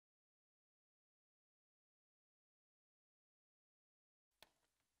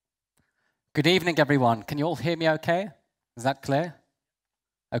Good evening, everyone. Can you all hear me okay? Is that clear?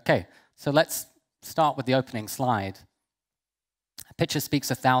 Okay, so let's start with the opening slide. A picture speaks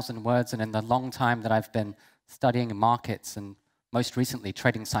 1,000 words, and in the long time that I've been studying markets and most recently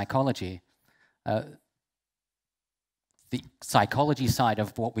trading psychology, the psychology side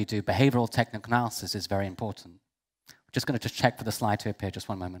of what we do, behavioral technical analysis, is very important. I'm just going to check for the slide to appear, just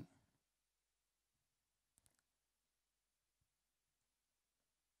one moment.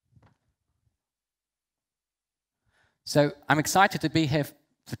 So I'm excited to be here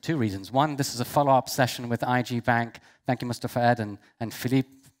for two reasons. One, this is a follow-up session with IG Bank. Thank you, Mr. Fayed and Philippe,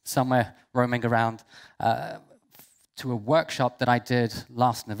 somewhere roaming around, to a workshop that I did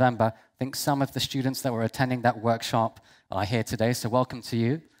last November. I think some of the students that were attending that workshop are here today, so welcome to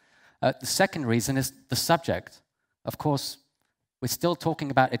you. The second reason is the subject. Of course, we're still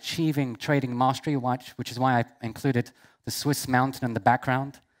talking about achieving trading mastery, which is why I included the Swiss mountain in the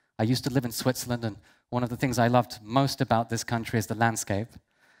background. I used to live in Switzerland, and one of the things I loved most about this country is the landscape.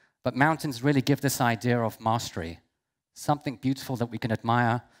 But mountains really give this idea of mastery, something beautiful that we can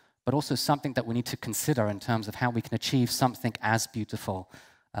admire, but also something that we need to consider in terms of how we can achieve something as beautiful,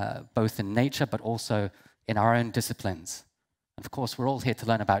 both in nature but also in our own disciplines. And of course, we're all here to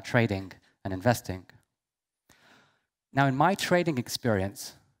learn about trading and investing. Now, in my trading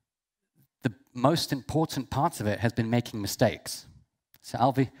experience, the most important part of it has been making mistakes. So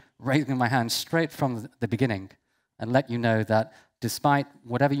I'll be raising my hand straight from the beginning and let you know that despite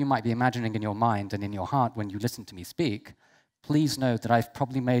whatever you might be imagining in your mind and in your heart when you listen to me speak, please know that I've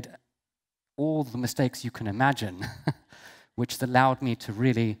probably made all the mistakes you can imagine, which allowed me to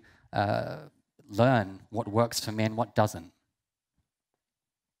really learn what works for me and what doesn't.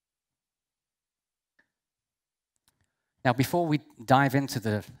 Now, before we dive into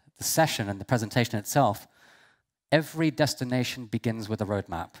the session and the presentation itself, every destination begins with a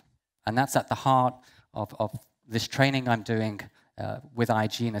roadmap. And that's at the heart of this training I'm doing with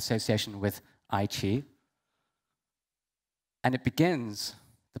IG in association with IG. And it begins,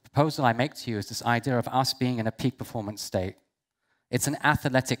 the proposal I make to you is this idea of us being in a peak performance state. It's an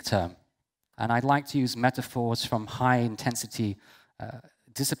athletic term. And I'd like to use metaphors from high-intensity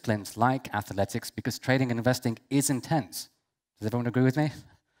disciplines like athletics because trading and investing is intense. Does everyone agree with me?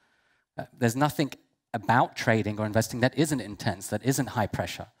 There's nothing about trading or investing that isn't intense, that isn't high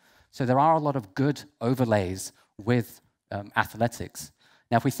pressure. So there are a lot of good overlays with athletics.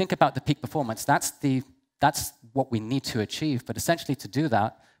 Now, if we think about the peak performance, that's what we need to achieve. But essentially, to do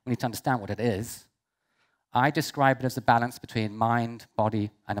that, we need to understand what it is. I describe it as a balance between mind,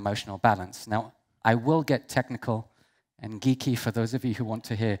 body, and emotional balance. Now, I will get technical and geeky for those of you who want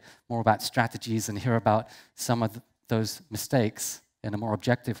to hear more about strategies and hear about some of those mistakes in a more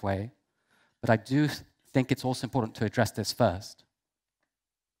objective way. But I do think it's also important to address this first.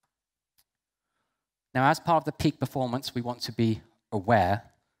 Now, as part of the peak performance, we want to be aware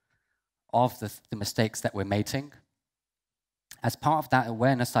of the mistakes that we're making. As part of that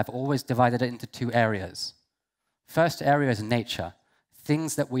awareness, I've always divided it into two areas. First area is nature,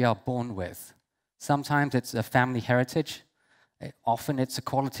 things that we are born with. Sometimes it's a family heritage. Often it's a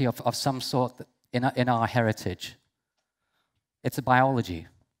quality of some sort in our heritage. It's a biology.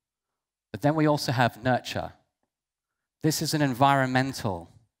 But then we also have nurture. This is an environmental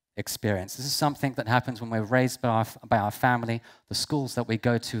experience. This is something that happens when we're raised by our family, the schools that we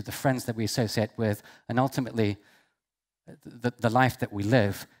go to, the friends that we associate with, and ultimately the life that we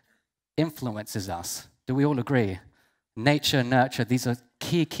live influences us. Do we all agree? Nature, nurture, these are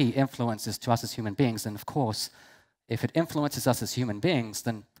key influences to us as human beings. And of course, if it influences us as human beings,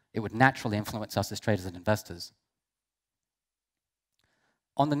 then it would naturally influence us as traders and investors.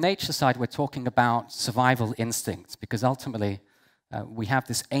 On the nature side, we're talking about survival instincts, because ultimately we have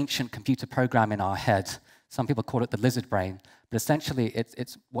this ancient computer program in our head. Some people call it the lizard brain, but essentially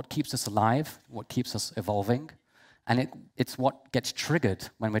it's what keeps us alive, what keeps us evolving, and it's what gets triggered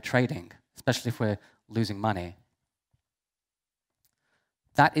when we're trading, especially if we're losing money.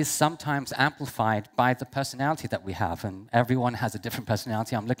 That is sometimes amplified by the personality that we have, and everyone has a different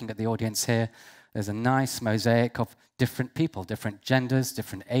personality. I'm looking at the audience here. There's a nice mosaic of different people, different genders,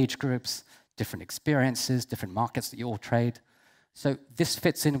 different age groups, different experiences, different markets that you all trade. So this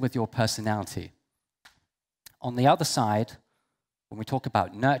fits in with your personality. On the other side, when we talk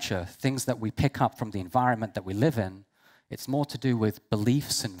about nurture, things that we pick up from the environment that we live in, it's more to do with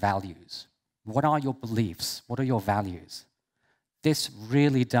beliefs and values. What are your beliefs? What are your values? This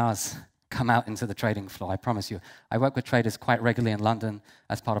really does come out into the trading floor, I promise you. I work with traders quite regularly in London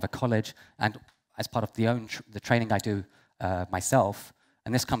as part of a college and as part of the training I do myself,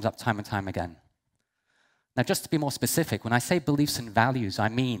 and this comes up time and time again. Now, just to be more specific, when I say beliefs and values, I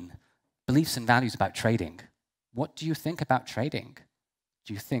mean beliefs and values about trading. What do you think about trading?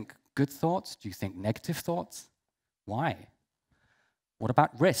 Do you think good thoughts? Do you think negative thoughts? Why? What about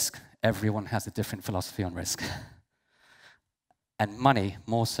risk? Everyone has a different philosophy on risk. And money,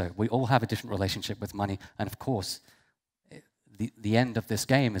 more so. We all have a different relationship with money. And of course, the end of this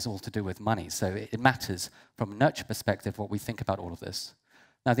game is all to do with money. So it matters from a nurture perspective what we think about all of this.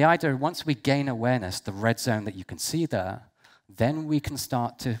 Now, the idea, once we gain awareness, the red zone that you can see there, then we can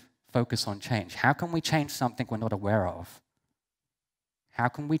start to focus on change. How can we change something we're not aware of? How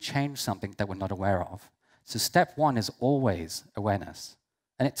can we change something that we're not aware of? So step one is always awareness.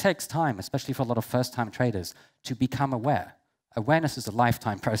 And it takes time, especially for a lot of first-time traders, to become aware. Awareness is a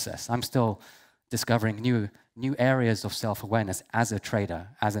lifetime process. I'm still discovering new areas of self-awareness as a trader,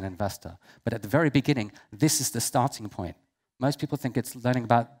 as an investor. But at the very beginning, this is the starting point. Most people think it's learning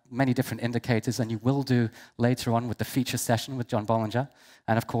about many different indicators, and you will do later on with the feature session with John Bollinger,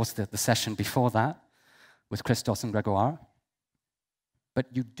 and of course the session before that with Christos and Gregoire. But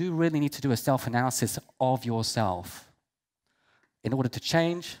you do really need to do a self-analysis of yourself in order to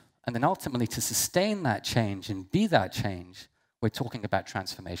change, and then ultimately to sustain that change and be that change. We're talking about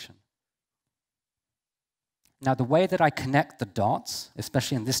transformation. Now, the way that I connect the dots,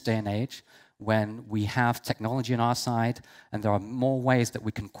 especially in this day and age, when we have technology on our side, and there are more ways that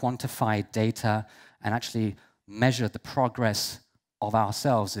we can quantify data and actually measure the progress of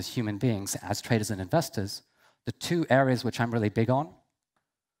ourselves as human beings, as traders and investors, the two areas which I'm really big on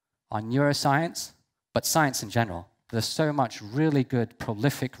are neuroscience, but science in general. There's so much really good,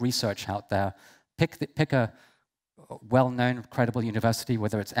 prolific research out there. Pick a well-known, credible university,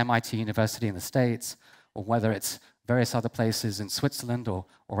 whether it's MIT University in the States, or whether it's various other places in Switzerland or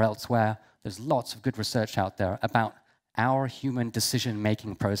elsewhere. There's lots of good research out there about our human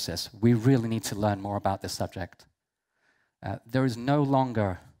decision-making process. We really need to learn more about this subject. There is no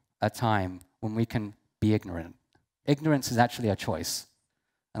longer a time when we can be ignorant. Ignorance is actually a choice.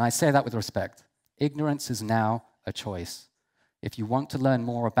 And I say that with respect. Ignorance is now a choice. If you want to learn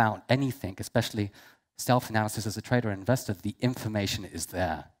more about anything, especially self-analysis as a trader or investor, the information is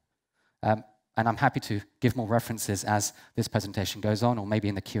there. And I'm happy to give more references as this presentation goes on, or maybe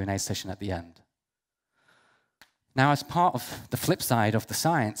in the Q&A session at the end. Now, as part of the flip side of the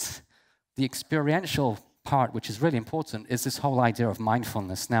science, the experiential part, which is really important, is this whole idea of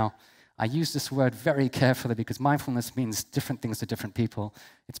mindfulness. Now, I use this word very carefully because mindfulness means different things to different people.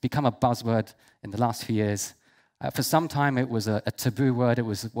 It's become a buzzword in the last few years. For some time, it was a taboo word. It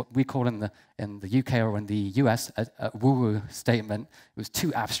was what we call in the UK or in the US a woo-woo statement. It was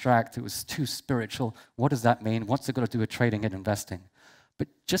too abstract. It was too spiritual. What does that mean? What's it got to do with trading and investing? But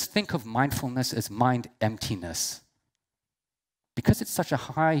just think of mindfulness as mind emptiness. Because it's such a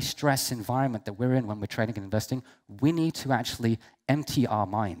high-stress environment that we're in when we're trading and investing, we need to actually empty our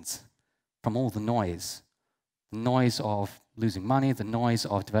minds from all the noise. The noise of losing money, the noise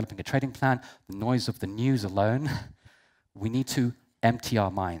of developing a trading plan, the noise of the news alone. We need to empty our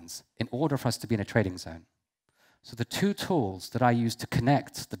minds in order for us to be in a trading zone. So the two tools that I use to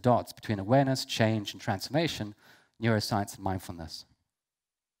connect the dots between awareness, change, and transformation, neuroscience and mindfulness.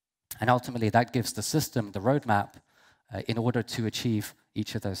 And ultimately, that gives the system the roadmap in order to achieve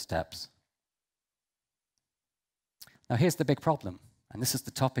each of those steps. Now, here's the big problem, and this is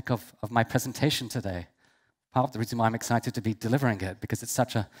the topic of my presentation today. Part of the reason why I'm excited to be delivering it, because it's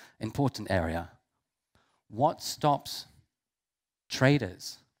such an important area. What stops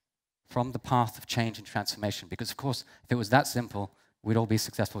traders from the path of change and transformation? Because, of course, if it was that simple, we'd all be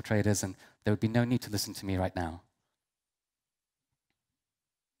successful traders, and there would be no need to listen to me right now.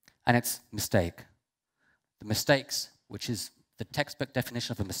 And it's mistake. The mistakes, which is the textbook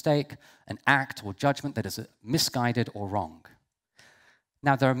definition of a mistake, an act or judgment that is misguided or wrong.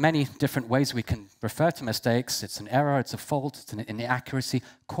 Now, there are many different ways we can refer to mistakes. It's an error, it's a fault, it's an inaccuracy.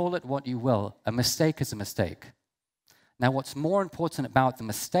 Call it what you will. A mistake is a mistake. Now, what's more important about the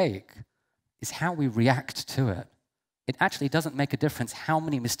mistake is how we react to it. It actually doesn't make a difference how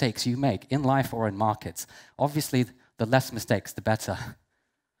many mistakes you make in life or in markets. Obviously, the less mistakes, the better.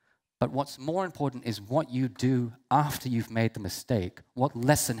 But what's more important is what you do after you've made the mistake. What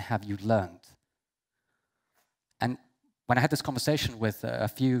lesson have you learned? And when I had this conversation with a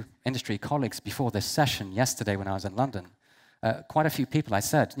few industry colleagues before this session yesterday when I was in London, quite a few people, I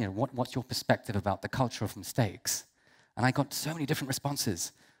said, what's your perspective about the culture of mistakes? And I got so many different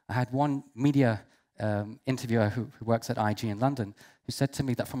responses. I had one media interviewer who works at IG in London who said to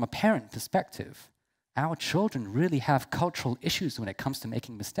me that from a parent perspective, our children really have cultural issues when it comes to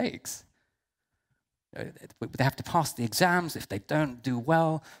making mistakes. They have to pass the exams. If they don't do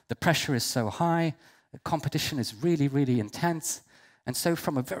well, the pressure is so high. The competition is really, really intense. And so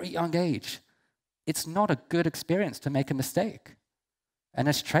from a very young age, it's not a good experience to make a mistake. And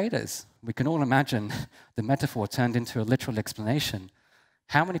as traders, we can all imagine the metaphor turned into a literal explanation.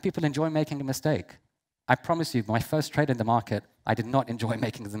 How many people enjoy making a mistake? I promise you, my first trade in the market, I did not enjoy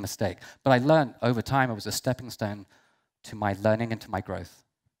making the mistake. But I learned over time it was a stepping stone to my learning and to my growth.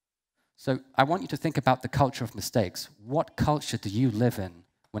 So I want you to think about the culture of mistakes. What culture do you live in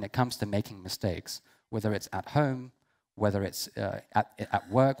when it comes to making mistakes? Whether it's at home, whether it's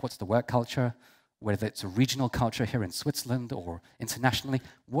at work, what's the work culture? Whether it's a regional culture here in Switzerland or internationally,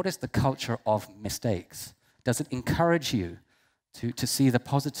 what is the culture of mistakes? Does it encourage you to see the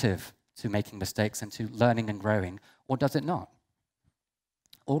positive to making mistakes and to learning and growing, or does it not?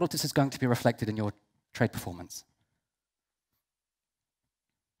 All of this is going to be reflected in your trade performance.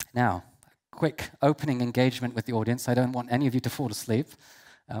 Now, quick opening engagement with the audience. I don't want any of you to fall asleep.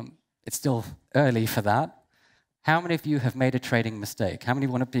 It's still early for that. How many of you have made a trading mistake? How many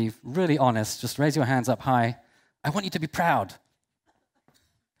want to be really honest? Just raise your hands up high. I want you to be proud.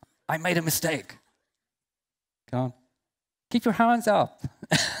 I made a mistake. Come on. Keep your hands up.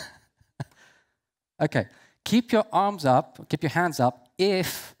 Okay. Keep your arms up, keep your hands up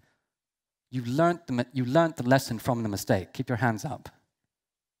if you learned the lesson from the mistake. Keep your hands up.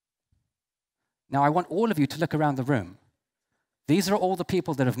 Now, I want all of you to look around the room. These are all the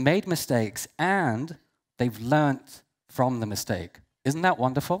people that have made mistakes and they've learnt from the mistake. Isn't that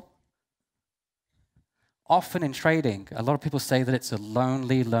wonderful? Often in trading, a lot of people say that it's a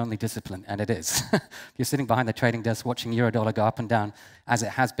lonely, lonely discipline, and it is. If you're sitting behind the trading desk watching euro-dollar go up and down, as it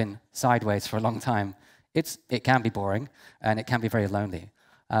has been sideways for a long time, it can be boring, and it can be very lonely.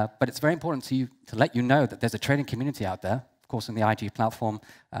 But it's very important to let you know that there's a trading community out there. Of course, on the IG platform,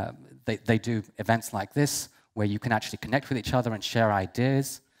 they do events like this, where you can actually connect with each other and share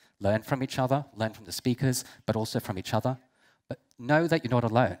ideas, learn from each other, learn from the speakers, but also from each other. But know that you're not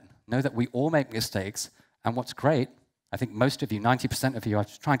alone. Know that we all make mistakes. And what's great, I think most of you, 90% of you, I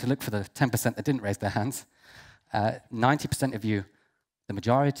was trying to look for the 10% that didn't raise their hands. 90% of you, the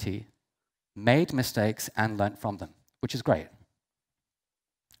majority, made mistakes and learned from them, which is great.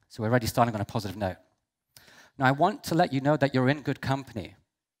 So we're already starting on a positive note. Now, I want to let you know that you're in good company.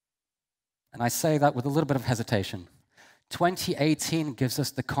 And I say that with a little bit of hesitation. 2018 gives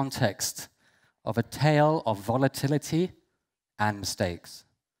us the context of a tale of volatility and mistakes.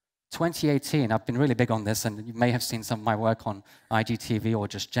 2018, I've been really big on this, and you may have seen some of my work on IGTV or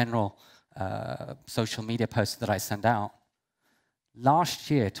just general social media posts that I send out. Last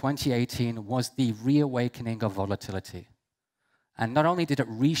year, 2018, was the reawakening of volatility. And not only did it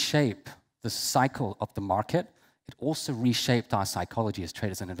reshape the cycle of the market, it also reshaped our psychology as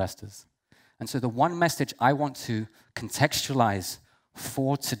traders and investors. And so the one message I want to contextualize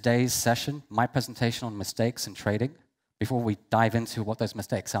for today's session, my presentation on mistakes in trading, before we dive into what those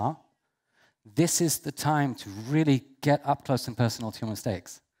mistakes are, this is the time to really get up close and personal to your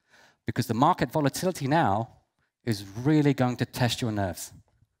mistakes. Because the market volatility now is really going to test your nerves.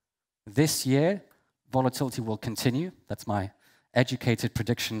 This year, volatility will continue. That's my educated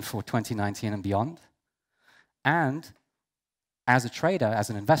prediction for 2019 and beyond. And as a trader,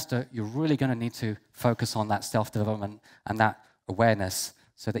 as an investor, you're really going to need to focus on that self-development and that awareness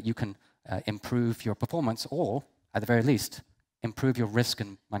so that you can improve your performance or, at the very least, improve your risk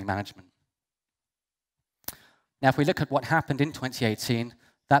and money management. Now, if we look at what happened in 2018,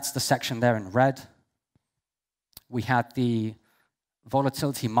 that's the section there in red. We had the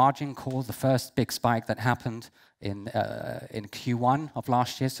volatility margin call, the first big spike that happened in Q1 of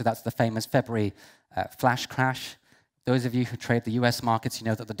last year. So that's the famous February flash crash. Those of you who trade the US markets, you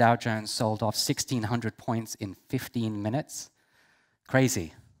know that the Dow Jones sold off 1,600 points in 15 minutes.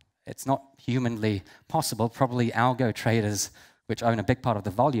 Crazy. It's not humanly possible. Probably algo traders, which own a big part of the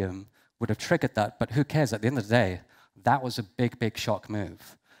volume, would have triggered that. But who cares? At the end of the day, that was a big, big shock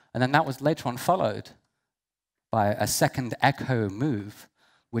move. And then that was later on followed by a second echo move,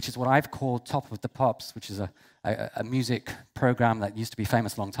 which is what I've called Top of the Pops, which is a music program that used to be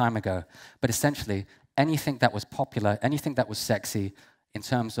famous a long time ago. But essentially, anything that was popular, anything that was sexy in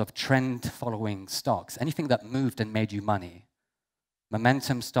terms of trend-following stocks, anything that moved and made you money.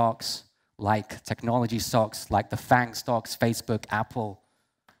 Momentum stocks, like technology stocks, like the FANG stocks, Facebook, Apple,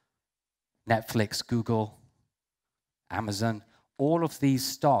 Netflix, Google, Amazon, all of these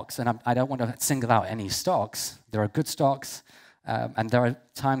stocks, and I don't want to single out any stocks. There are good stocks, and there are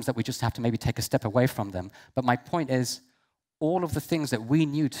times that we just have to maybe take a step away from them. But my point is, all of the things that we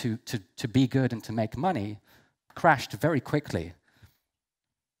knew to be good and to make money crashed very quickly.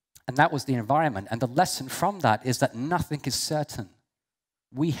 And that was the environment. And the lesson from that is that nothing is certain.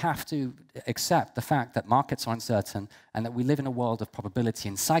 we have to accept the fact that markets are uncertain and that we live in a world of probability.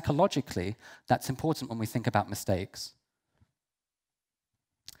 And psychologically, that's important when we think about mistakes.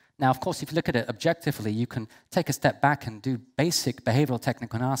 Now, of course, if you look at it objectively, you can take a step back and do basic behavioral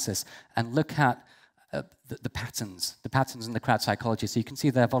technical analysis and look at the patterns in the crowd psychology. So you can see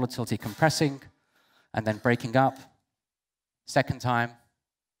their volatility compressing and then breaking up, second time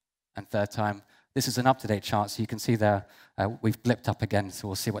and third time. This is an up-to-date chart, so you can see there we've blipped up again, so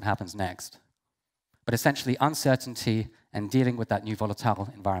we'll see what happens next. But essentially, uncertainty and dealing with that new volatile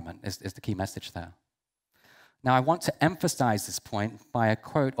environment is the key message there. Now, I want to emphasize this point by a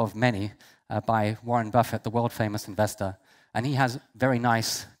quote of many by Warren Buffett, the world-famous investor, and he has very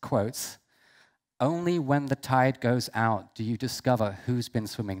nice quotes. Only when the tide goes out do you discover who's been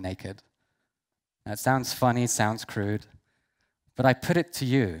swimming naked. Now, it sounds funny, sounds crude, but I put it to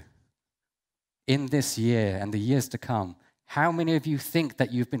you, in this year and the years to come, how many of you think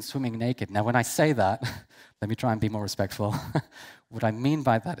that you've been swimming naked? Now, when I say that, let me try and be more respectful. What I mean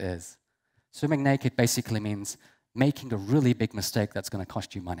by that is, swimming naked basically means making a really big mistake that's going to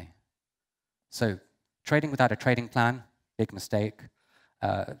cost you money. So, trading without a trading plan, big mistake.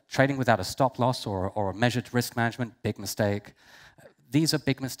 Trading without a stop loss or a measured risk management, big mistake. These are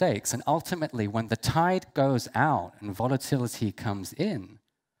big mistakes. And ultimately, when the tide goes out and volatility comes in,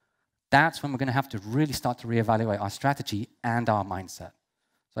 that's when we're going to have to really start to reevaluate our strategy and our mindset.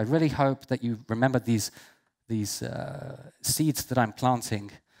 So I really hope that you remember these seeds that I'm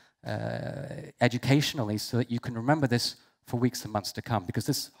planting educationally so that you can remember this for weeks and months to come, because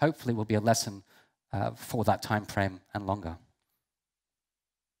this hopefully will be a lesson for that time frame and longer.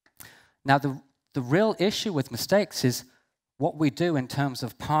 Now, the real issue with mistakes is what we do in terms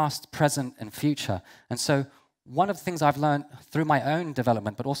of past, present, and future. And so one of the things I've learned through my own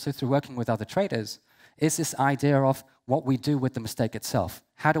development, but also through working with other traders, is this idea of what we do with the mistake itself.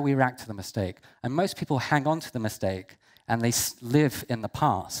 How do we react to the mistake? And most people hang on to the mistake, and they live in the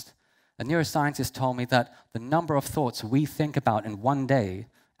past. A neuroscientist told me that the number of thoughts we think about in one day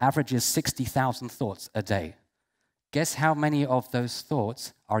averages 60,000 thoughts a day. Guess how many of those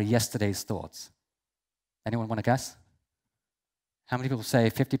thoughts are yesterday's thoughts? Anyone want to guess? How many people say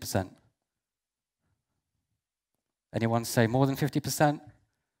 50%? Anyone say more than 50%?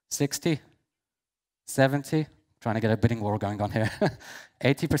 60? 70? Trying to get a bidding war going on here.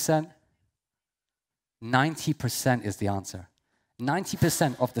 80%? 90% is the answer.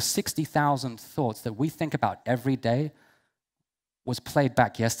 90% of the 60,000 thoughts that we think about every day was played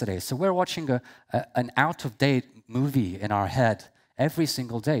back yesterday. So we're watching an out-of-date movie in our head every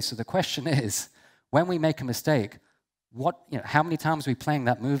single day. So the question is, when we make a mistake, how many times are we playing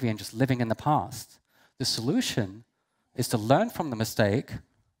that movie and just living in the past? The solution is to learn from the mistake,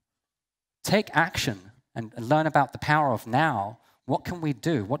 take action, and learn about the power of now. What can we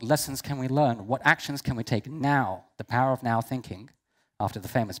do? What lessons can we learn? What actions can we take now, the power of now thinking, after the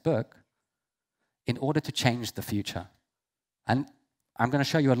famous book, in order to change the future? And I'm going to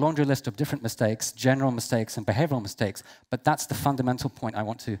show you a laundry list of different mistakes, general mistakes and behavioral mistakes, but that's the fundamental point I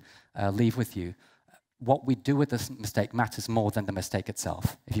want to leave with you. What we do with this mistake matters more than the mistake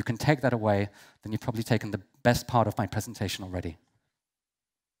itself. If you can take that away, then you've probably taken the best part of my presentation already.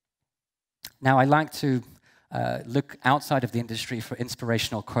 Now, I like to look outside of the industry for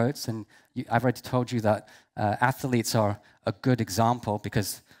inspirational quotes, and I've already told you that athletes are a good example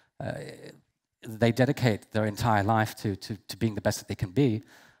because they dedicate their entire life to being the best that they can be.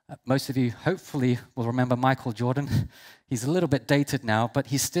 Most of you hopefully will remember Michael Jordan. He's a little bit dated now, but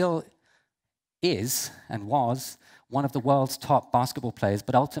he still is and was one of the world's top basketball players,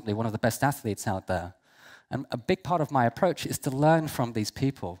 but ultimately one of the best athletes out there. And a big part of my approach is to learn from these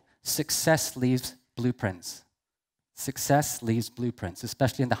people. Success leaves blueprints. Success leaves blueprints,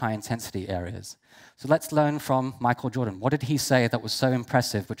 especially in the high-intensity areas. So let's learn from Michael Jordan. What did he say that was so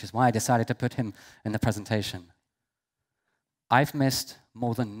impressive, which is why I decided to put him in the presentation? I've missed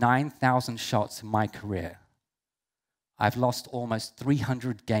more than 9,000 shots in my career. I've lost almost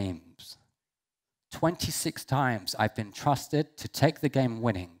 300 games. 26 times I've been trusted to take the game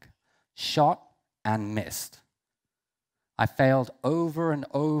winning, shot and missed. I failed over and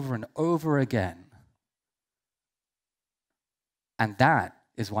over and over again. And that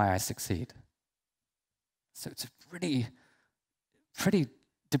is why I succeed. So it's a pretty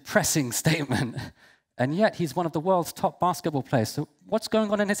depressing statement. And yet he's one of the world's top basketball players. So what's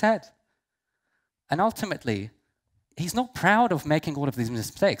going on in his head? And ultimately, he's not proud of making all of these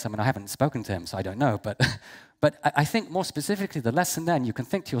mistakes. I mean, I haven't spoken to him, so I don't know. But I think more specifically, the lesson then, you can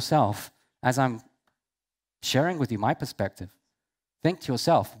think to yourself, as I'm sharing with you my perspective, think to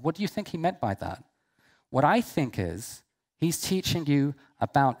yourself, what do you think he meant by that? What I think is, he's teaching you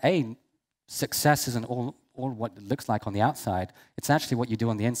about, A, success isn't all what it looks like on the outside. It's actually what you do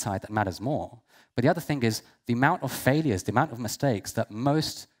on the inside that matters more. But the other thing is the amount of failures, the amount of mistakes that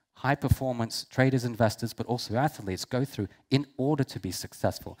most high-performance traders, investors, but also athletes go through in order to be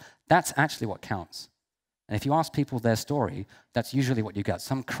successful. That's actually what counts. And if you ask people their story, that's usually what you get,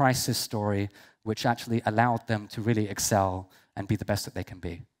 some crisis story which actually allowed them to really excel and be the best that they can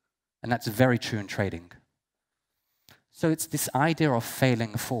be. And that's very true in trading. So it's this idea of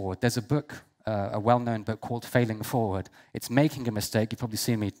failing forward. There's a book, a well-known book called Failing Forward. It's making a mistake. You've probably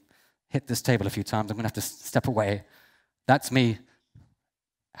seen me hit this table a few times. I'm going to have to step away. That's me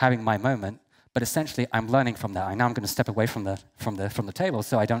having my moment. But essentially, I'm learning from that. I know I'm going to step away from the table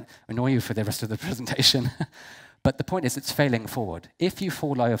so I don't annoy you for the rest of the presentation. But the point is, it's failing forward. If you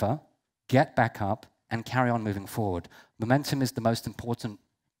fall over, get back up and carry on moving forward. Momentum is the most important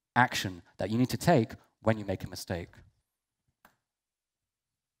action that you need to take when you make a mistake.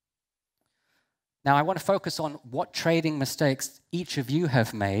 Now, I want to focus on what trading mistakes each of you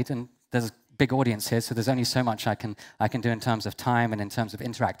have made, and there's a big audience here, so there's only so much I can do in terms of time and in terms of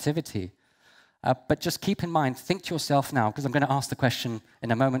interactivity. But just keep in mind, think to yourself now, because I'm going to ask the question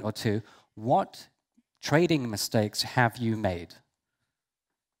in a moment or two, what trading mistakes have you made?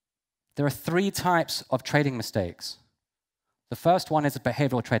 There are 3 types of trading mistakes. The first one is a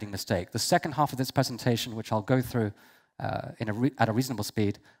behavioral trading mistake. The second half of this presentation, which I'll go through at a reasonable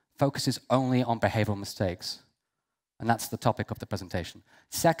speed, focuses only on behavioral mistakes. And that's the topic of the presentation.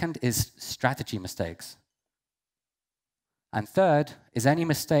 Second is strategy mistakes. And third is any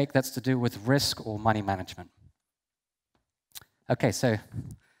mistake that's to do with risk or money management. Okay, so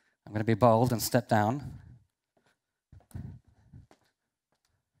I'm going to be bold and step down.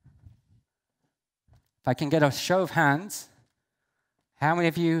 If I can get a show of hands, how many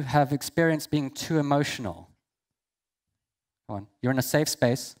of you have experienced being too emotional? Come on, you're in a safe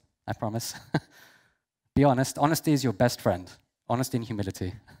space, I promise. Be honest. Honesty is your best friend. Honesty and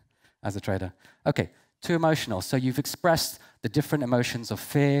humility as a trader. Okay. Too emotional. So you've expressed the different emotions of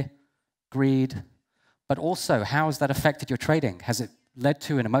fear, greed, but also how has that affected your trading? Has it led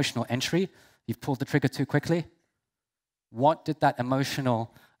to an emotional entry? You've pulled the trigger too quickly? What did that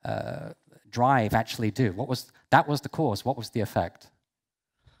emotional drive actually do? That was the cause. What was the effect?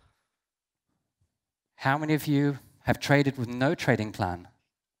 How many of you have traded with no trading plan?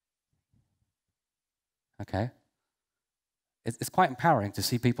 Okay. It's quite empowering to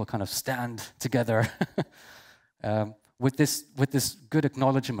see people kind of stand together with this good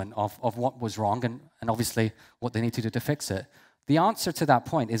acknowledgement of what was wrong and obviously what they need to do to fix it. The answer to that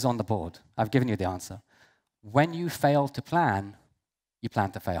point is on the board. I've given you the answer. When you fail to plan, you plan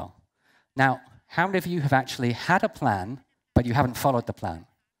to fail. Now, how many of you have actually had a plan, but you haven't followed the plan?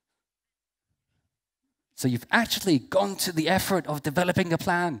 So you've actually gone to the effort of developing a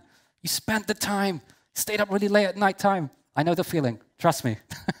plan. You spent the time, stayed up really late at night time. I know the feeling, trust me.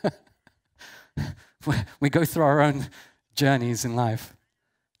 We go through our own journeys in life.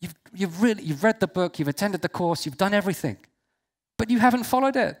 You've read the book, you've attended the course, you've done everything, but you haven't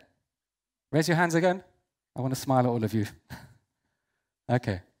followed it. Raise your hands again. I want to smile at all of you.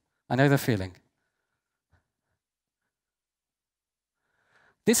 Okay, I know the feeling.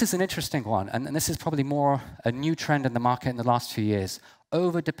 This is an interesting one, and this is probably more a new trend in the market in the last few years.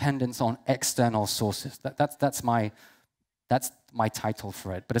 Over-dependence on external sources. That's my title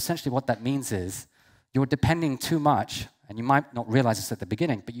for it. But essentially what that means is you're depending too much, and you might not realize this at the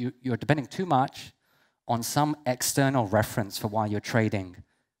beginning, but you're depending too much on some external reference for why you're trading.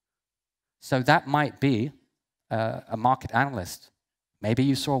 So that might be a market analyst. Maybe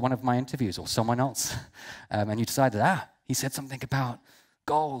you saw one of my interviews or someone else, and you decided, he said something about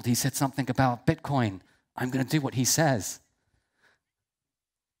gold, he said something about Bitcoin. I'm going to do what he says.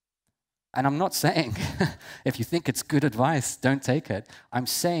 And I'm not saying, if you think it's good advice, don't take it. I'm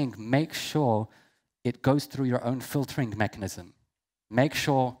saying make sure it goes through your own filtering mechanism. Make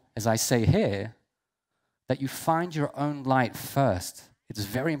sure, as I say here, that you find your own light first. It's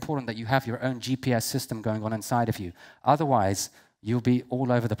very important that you have your own GPS system going on inside of you. Otherwise, you'll be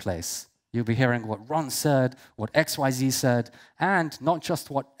all over the place. You'll be hearing what Ron said, what XYZ said, and not just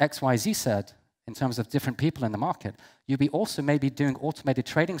what XYZ said, in terms of different people in the market, you'll be also maybe doing automated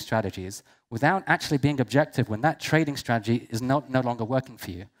trading strategies without actually being objective when that trading strategy is no longer working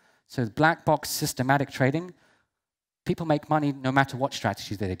for you. So black box systematic trading, people make money no matter what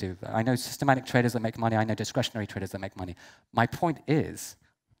strategies they do. I know systematic traders that make money. I know discretionary traders that make money. My point is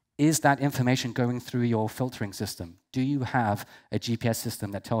that information going through your filtering system? Do you have a GPS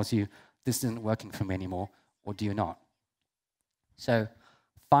system that tells you this isn't working for me anymore, or do you not? So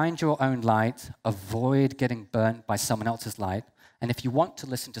find your own light, avoid getting burnt by someone else's light, And if you want to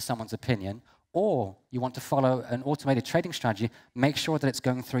listen to someone's opinion, or you want to follow an automated trading strategy, make sure that it's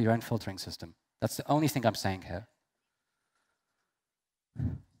going through your own filtering system. That's the only thing I'm saying here.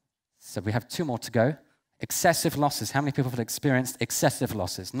 So we have 2 more to go. Excessive losses. How many people have experienced excessive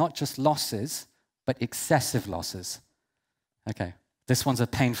losses? Not just losses, but excessive losses. Okay, this one's a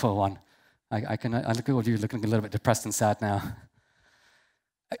painful one. I look at all of you looking a little bit depressed and sad now.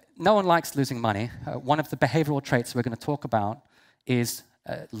 No one likes losing money. One of the behavioral traits we're going to talk about is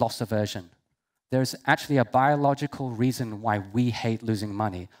loss aversion. There's actually a biological reason why we hate losing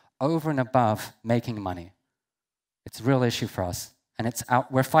money over and above making money. It's a real issue for us, and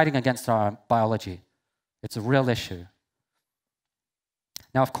we're fighting against our biology. It's a real issue.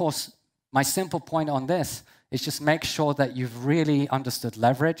 Now, of course, my simple point on this is just make sure that you've really understood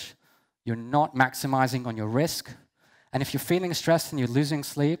leverage, you're not maximizing on your risk, and if you're feeling stressed and you're losing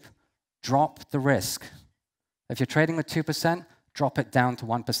sleep, drop the risk. If you're trading with 2%, drop it down to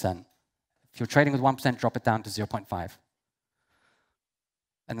 1%. If you're trading with 1%, drop it down to 0.5.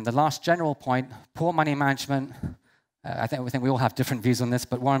 And then the last general point, poor money management. I think we all have different views on this,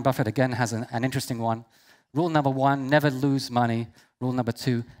 but Warren Buffett, again, has an interesting one. Rule number 1, never lose money. Rule number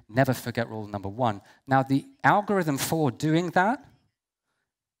 2, never forget rule number 1. Now, the algorithm for doing that,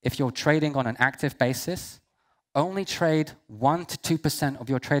 if you're trading on an active basis, only trade 1 to 2% of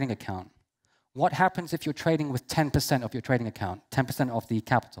your trading account. What happens if you're trading with 10% of your trading account, 10% of the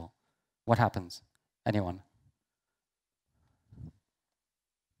capital? What happens? Anyone?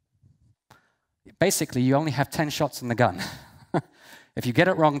 Basically, you only have 10 shots in the gun. If you get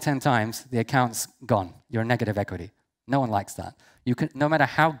it wrong 10 times, the account's gone. You're negative equity. No one likes that. No matter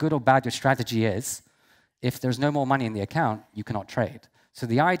how good or bad your strategy is, if there's no more money in the account, you cannot trade. So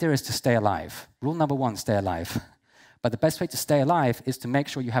the idea is to stay alive. Rule number 1, stay alive. But the best way to stay alive is to make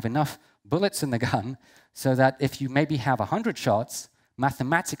sure you have enough bullets in the gun so that if you maybe have 100 shots,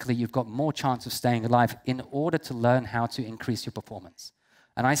 mathematically you've got more chance of staying alive in order to learn how to increase your performance.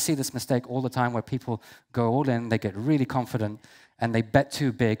 And I see this mistake all the time where people go all in, they get really confident, and they bet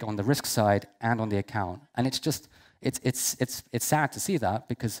too big on the risk side and on the account. And it's just, it's sad to see that,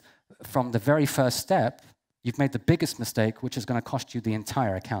 because from the very first step, you've made the biggest mistake, which is going to cost you the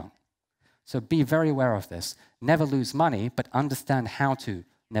entire account. So be very aware of this. Never lose money, but understand how to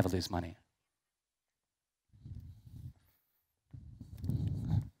never lose money.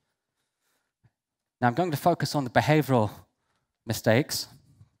 Now I'm going to focus on the behavioral mistakes,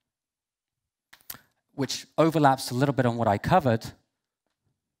 which overlaps a little bit on what I covered.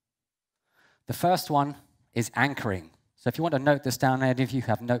 The first one is anchoring. So if you want to note this down, any of you who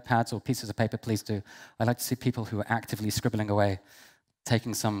have notepads or pieces of paper, please do. I like to see people who are actively scribbling away,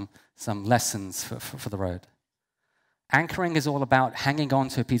 taking some lessons for the road. Anchoring is all about hanging on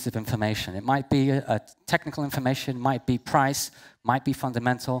to a piece of information. It might be a technical information, might be price, might be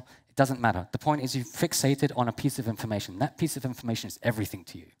fundamental. It doesn't matter. The point is you've fixated on a piece of information. That piece of information is everything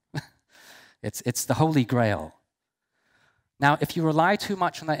to you. It's the holy grail. Now, if you rely too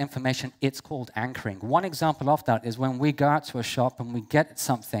much on that information, it's called anchoring. One example of that is when we go out to a shop and we get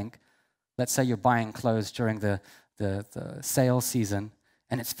something. Let's say you're buying clothes during the sale season,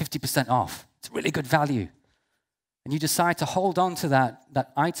 and it's 50% off. It's really good value. And you decide to hold on to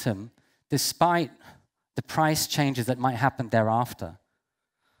that item despite the price changes that might happen thereafter.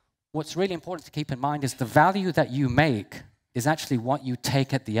 What's really important to keep in mind is the value that you make is actually what you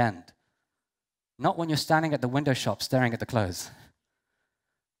take at the end, not when you're standing at the window shop staring at the clothes.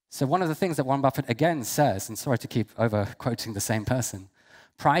 So one of the things that Warren Buffett again says, and sorry to keep over-quoting the same person,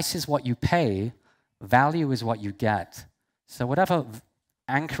 price is what you pay, value is what you get. So whatever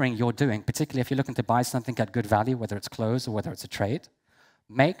anchoring you're doing, particularly if you're looking to buy something at good value, whether it's clothes or whether it's a trade,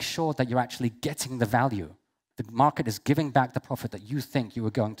 make sure that you're actually getting the value. The market is giving back the profit that you think you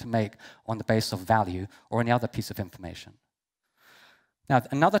were going to make on the basis of value or any other piece of information. Now,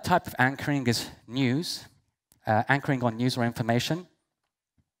 another type of anchoring is news, anchoring on news or information,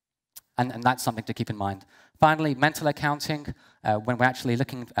 and that's something to keep in mind. Finally, mental accounting, when we're actually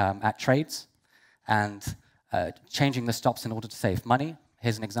looking at trades and changing the stops in order to save money.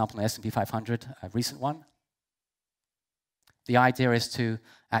 Here's an example in the S&P 500, a recent one. The idea is to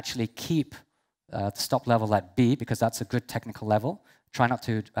actually keep the stop level at B, because that's a good technical level. Try not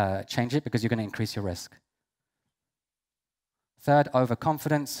to change it, because you're going to increase your risk. Third,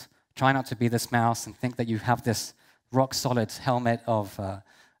 overconfidence. Try not to be this mouse and think that you have this rock-solid helmet of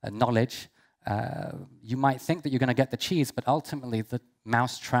knowledge. You might think that you're going to get the cheese, but ultimately the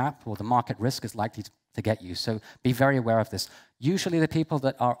mouse trap or the market risk is likely to get you. So be very aware of this. Usually the people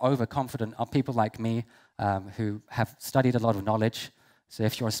that are overconfident are people like me who have studied a lot of knowledge. So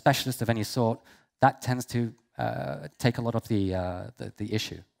if you're a specialist of any sort, that tends to take a lot of the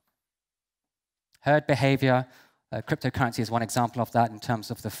issue. Herd behavior, cryptocurrency is one example of that in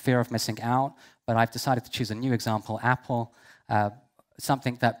terms of the fear of missing out, but I've decided to choose a new example, Apple,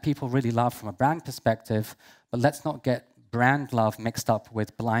 something that people really love from a brand perspective, but let's not get brand love mixed up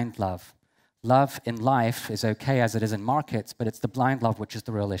with blind love. Love in life is okay as it is in markets, but it's the blind love which is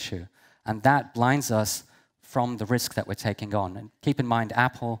the real issue. And that blinds us from the risk that we're taking on. And keep in mind,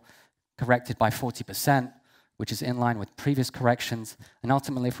 Apple corrected by 40%, which is in line with previous corrections. And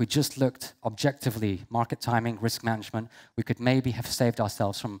ultimately, if we just looked objectively, market timing, risk management, we could maybe have saved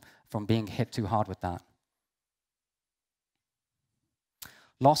ourselves from being hit too hard with that.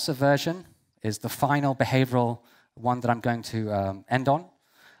 Loss aversion is the final behavioral one that I'm going to end on.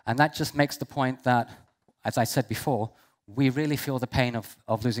 And that just makes the point that, as I said before, we really feel the pain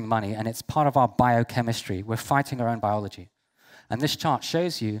of losing money, and it's part of our biochemistry. We're fighting our own biology. And this chart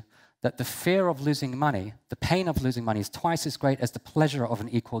shows you that the fear of losing money, the pain of losing money, is twice as great as the pleasure of an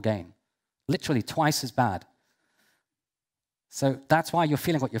equal gain. Literally twice as bad. So that's why you're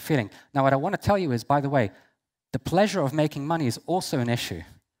feeling what you're feeling. Now, what I want to tell you is, by the way, the pleasure of making money is also an issue.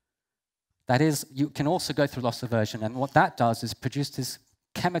 That is, you can also go through loss aversion, and what that does is produce this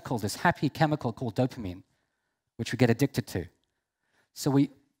chemical, this happy chemical called dopamine, which we get addicted to. So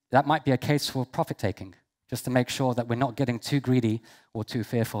that might be a case for profit-taking, just to make sure that we're not getting too greedy or too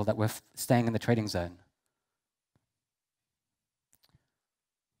fearful, that we're staying in the trading zone.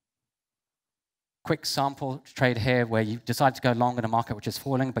 Quick sample trade here where you decide to go long in a market which is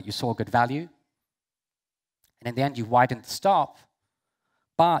falling, but you saw good value. And in the end, you widened the stop,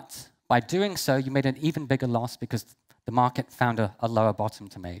 but by doing so, you made an even bigger loss because the market found a lower bottom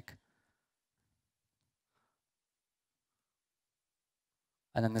to make.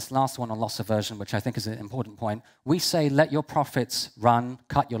 And then this last one on loss aversion, which I think is an important point. We say let your profits run,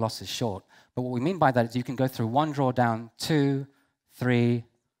 cut your losses short. But what we mean by that is you can go through one drawdown, 2, 3,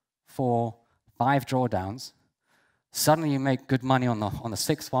 4, 5 drawdowns. Suddenly you make good money on the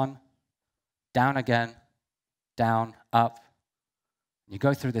sixth one, down again, down, up. You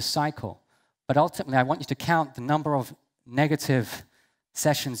go through this cycle. But ultimately, I want you to count the number of negative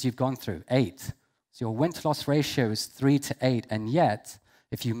sessions you've gone through, 8. So your win-to-loss ratio is 3 to 8, and yet,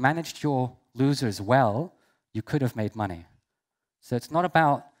 if you managed your losers well, you could have made money. So it's not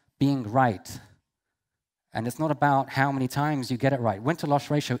about being right, and it's not about how many times you get it right. Win-to-loss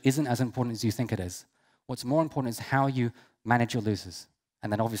ratio isn't as important as you think it is. What's more important is how you manage your losers,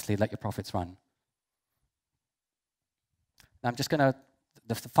 and then obviously let your profits run. Now I'm just going to,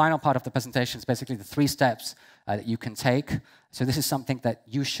 the final part of the presentation is basically the 3 steps that you can take. So this is something that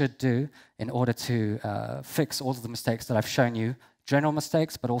you should do in order to fix all of the mistakes that I've shown you, general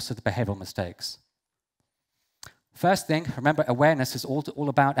mistakes, but also the behavioral mistakes. First thing, remember, awareness is all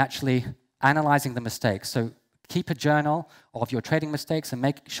about actually analyzing the mistakes. So keep a journal of your trading mistakes and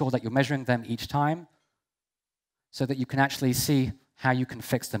make sure that you're measuring them each time so that you can actually see how you can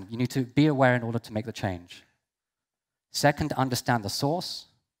fix them. You need to be aware in order to make the change. Second, understand the source.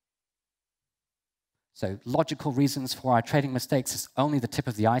 So logical reasons for our trading mistakes is only the tip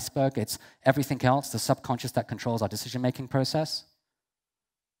of the iceberg. It's everything else, the subconscious, that controls our decision-making process.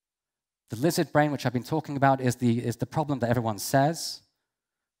 The lizard brain, which I've been talking about, is the problem that everyone says.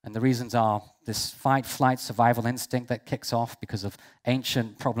 And the reasons are this fight, flight, survival instinct that kicks off because of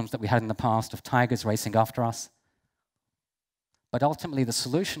ancient problems that we had in the past of tigers racing after us. But ultimately, the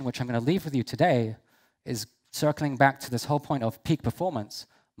solution, which I'm going to leave with you today, is circling back to this whole point of peak performance,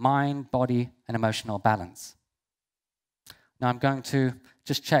 mind, body, and emotional balance. Now I'm going to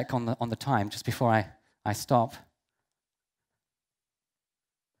just check on the time just before I stop.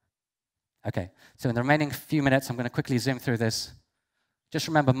 Okay, so in the remaining few minutes, I'm going to quickly zoom through this. Just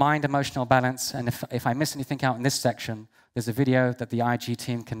remember mind, emotional balance, and if I miss anything out in this section, there's a video that the IG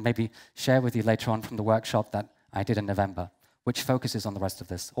team can maybe share with you later on from the workshop that I did in November, which focuses on the rest of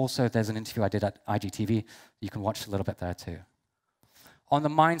this. Also, there's an interview I did at IGTV. You can watch a little bit there too. On the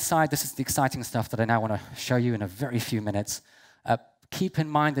mind side, this is the exciting stuff that I now want to show you in a very few minutes. Keep in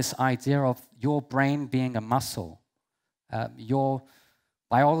mind this idea of your brain being a muscle. Your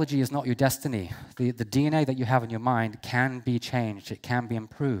biology is not your destiny. The DNA that you have in your mind can be changed. It can be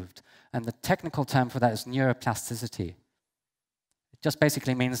improved. And the technical term for that is neuroplasticity. It just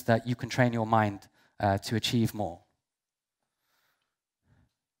basically means that you can train your mind to achieve more.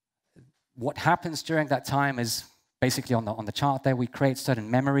 What happens during that time is basically on the chart there, we create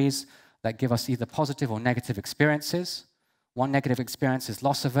certain memories that give us either positive or negative experiences. One negative experience is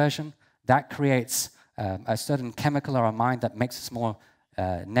loss aversion. That creates a certain chemical in our mind that makes us more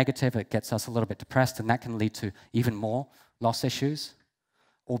negative. It gets us a little bit depressed, and that can lead to even more loss issues.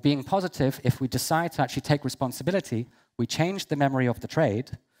 Or being positive, if we decide to actually take responsibility, we change the memory of the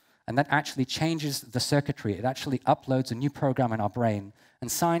trade, and that actually changes the circuitry. It actually uploads a new program in our brain,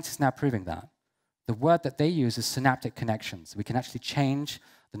 and science is now proving that. The word that they use is synaptic connections. We can actually change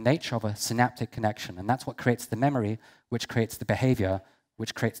the nature of a synaptic connection, and that's what creates the memory, which creates the behavior,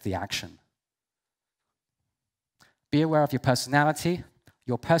 which creates the action. Be aware of your personality.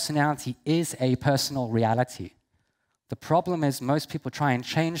 Your personality is a personal reality. The problem is most people try and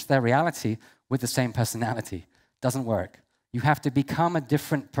change their reality with the same personality. Doesn't work. You have to become a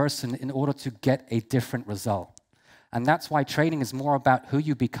different person in order to get a different result. And that's why trading is more about who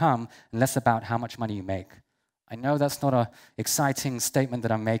you become and less about how much money you make. I know that's not an exciting statement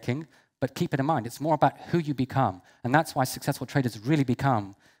that I'm making, but keep it in mind. It's more about who you become. And that's why successful traders really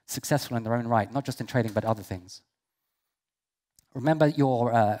become successful in their own right, not just in trading, but other things. Remember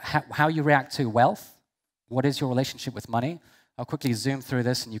how you react to wealth. What is your relationship with money? I'll quickly zoom through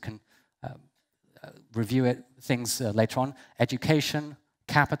this, and you can review things later on. Education,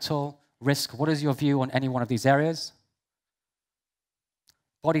 capital, risk. What is your view on any one of these areas?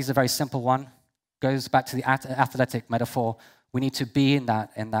 Body is a very simple one. Goes back to the athletic metaphor. We need to be in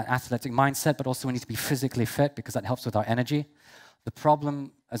that athletic mindset, but also we need to be physically fit because that helps with our energy. The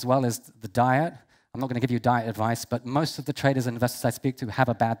problem as well is the diet. I'm not going to give you diet advice, but most of the traders and investors I speak to have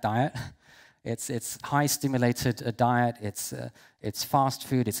a bad diet. It's high-stimulated diet. It's fast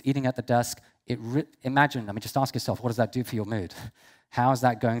food. It's eating at the desk. Imagine, just ask yourself, what does that do for your mood? How is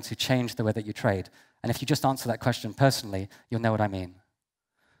that going to change the way that you trade? And if you just answer that question personally, you'll know what I mean.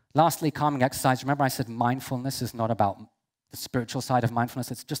 Lastly, calming exercise. Remember I said mindfulness is not about the spiritual side of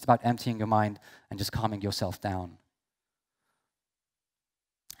mindfulness. It's just about emptying your mind and just calming yourself down.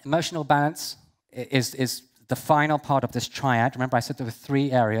 Emotional balance is the final part of this triad. Remember I said there were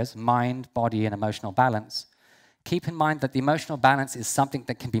 3 areas: mind, body, and emotional balance. Keep in mind that the emotional balance is something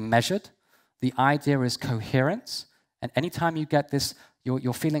that can be measured. The idea is coherence. And anytime you get this,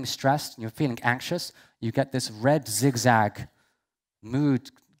 you're feeling stressed, and you're feeling anxious, you get this red zigzag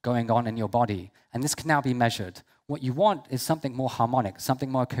mood going on in your body. And this can now be measured. What you want is something more harmonic,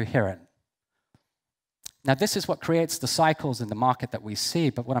 something more coherent. Now, this is what creates the cycles in the market that we see,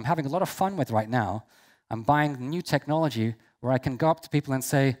 but what I'm having a lot of fun with right now, I'm buying new technology where I can go up to people and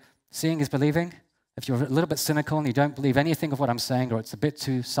say, seeing is believing. If you're a little bit cynical and you don't believe anything of what I'm saying, or it's a bit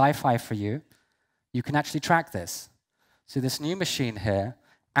too sci-fi for you, you can actually track this. So this new machine here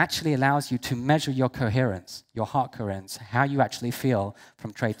actually allows you to measure your coherence, your heart coherence, how you actually feel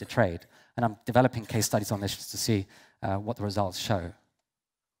from trade to trade. And I'm developing case studies on this just to see what the results show.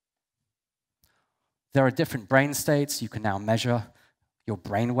 There are different brain states. You can now measure your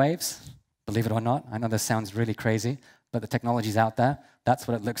brain waves, believe it or not. I know this sounds really crazy, but the technology's out there. That's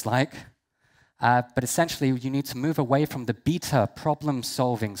what it looks like. But essentially, you need to move away from the beta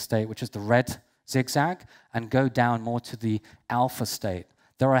problem-solving state, which is the red zigzag, and go down more to the alpha state.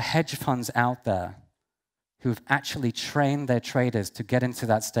 There are hedge funds out there who've actually trained their traders to get into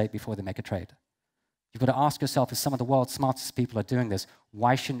that state before they make a trade. You've got to ask yourself, if some of the world's smartest people are doing this,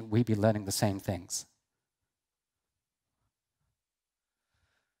 why shouldn't we be learning the same things?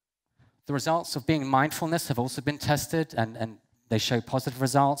 The results of being mindfulness have also been tested, and they show positive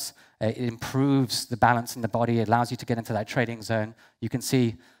results. It improves the balance in the body. It allows you to get into that trading zone. You can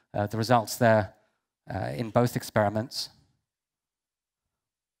see the results there in both experiments.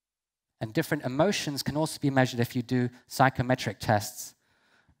 And different emotions can also be measured if you do psychometric tests.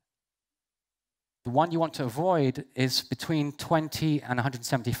 The one you want to avoid is between 20 and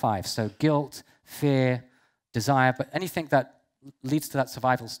 175. So guilt, fear, desire, but anything that leads to that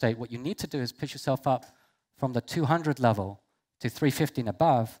survival state, what you need to do is push yourself up from the 200 level to 350 and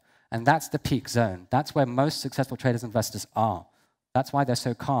above, and that's the peak zone. That's where most successful traders and investors are. That's why they're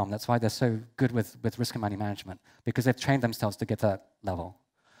so calm. That's why they're so good with risk and money management, because they've trained themselves to get to that level.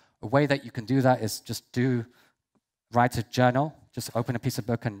 A way that you can do that is just write a journal, just open a piece of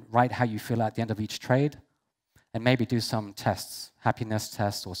book and write how you feel at the end of each trade, and maybe do some tests, happiness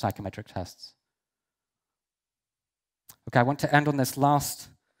tests or psychometric tests. Okay, I want to end on this last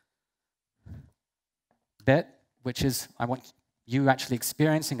bit, which is I want you actually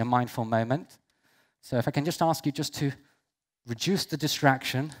experiencing a mindful moment. So if I can just ask you just to reduce the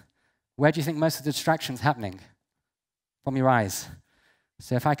distraction. Where do you think most of the distraction is happening? From your eyes.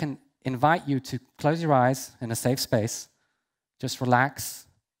 So if I can invite you to close your eyes in a safe space, just relax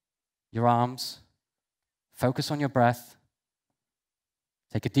your arms, focus on your breath,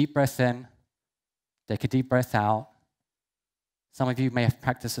 take a deep breath in, take a deep breath out. Some of you may have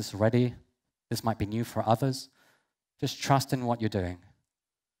practiced this already. This might be new for others. Just trust in what you're doing.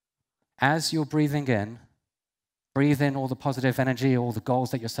 As you're breathing in, Breathe in all the positive energy, all the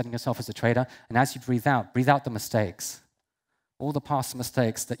goals that you're setting yourself as a trader. And as you breathe out the mistakes. All the past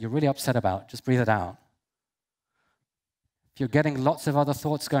mistakes that you're really upset about, just breathe it out. If you're getting lots of other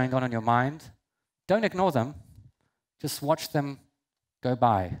thoughts going on in your mind, don't ignore them. Just watch them go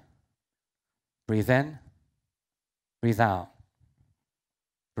by. Breathe in, breathe out.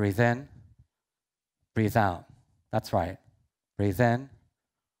 Breathe in, breathe out. That's right. Breathe in,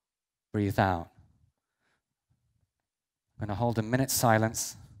 breathe out. I'm going to hold a minute's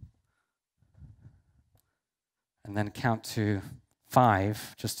silence and then count to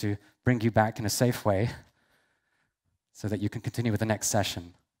 5 just to bring you back in a safe way so that you can continue with the next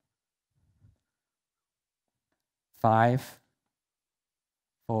session. 5,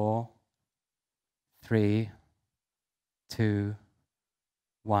 4, 3, 2,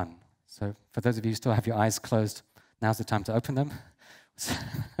 1. So for those of you who still have your eyes closed, now's the time to open them.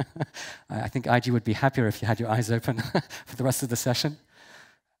 I think IG would be happier if you had your eyes open for the rest of the session.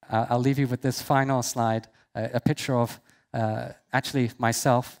 I'll leave you with this final slide, a picture of actually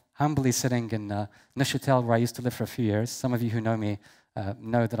myself humbly sitting in Neuchâtel, where I used to live for a few years. Some of you who know me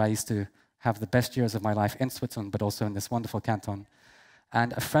know that I used to have the best years of my life in Switzerland, but also in this wonderful canton.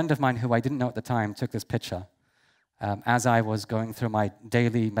 And a friend of mine who I didn't know at the time took this picture as I was going through my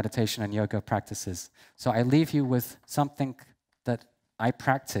daily meditation and yoga practices. So I leave you with something that I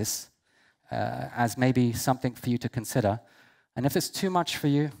practice as maybe something for you to consider. And if it's too much for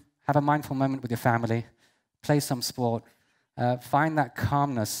you, have a mindful moment with your family, play some sport, find that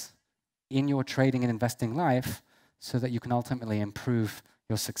calmness in your trading and investing life so that you can ultimately improve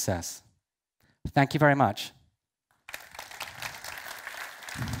your success. Thank you very much.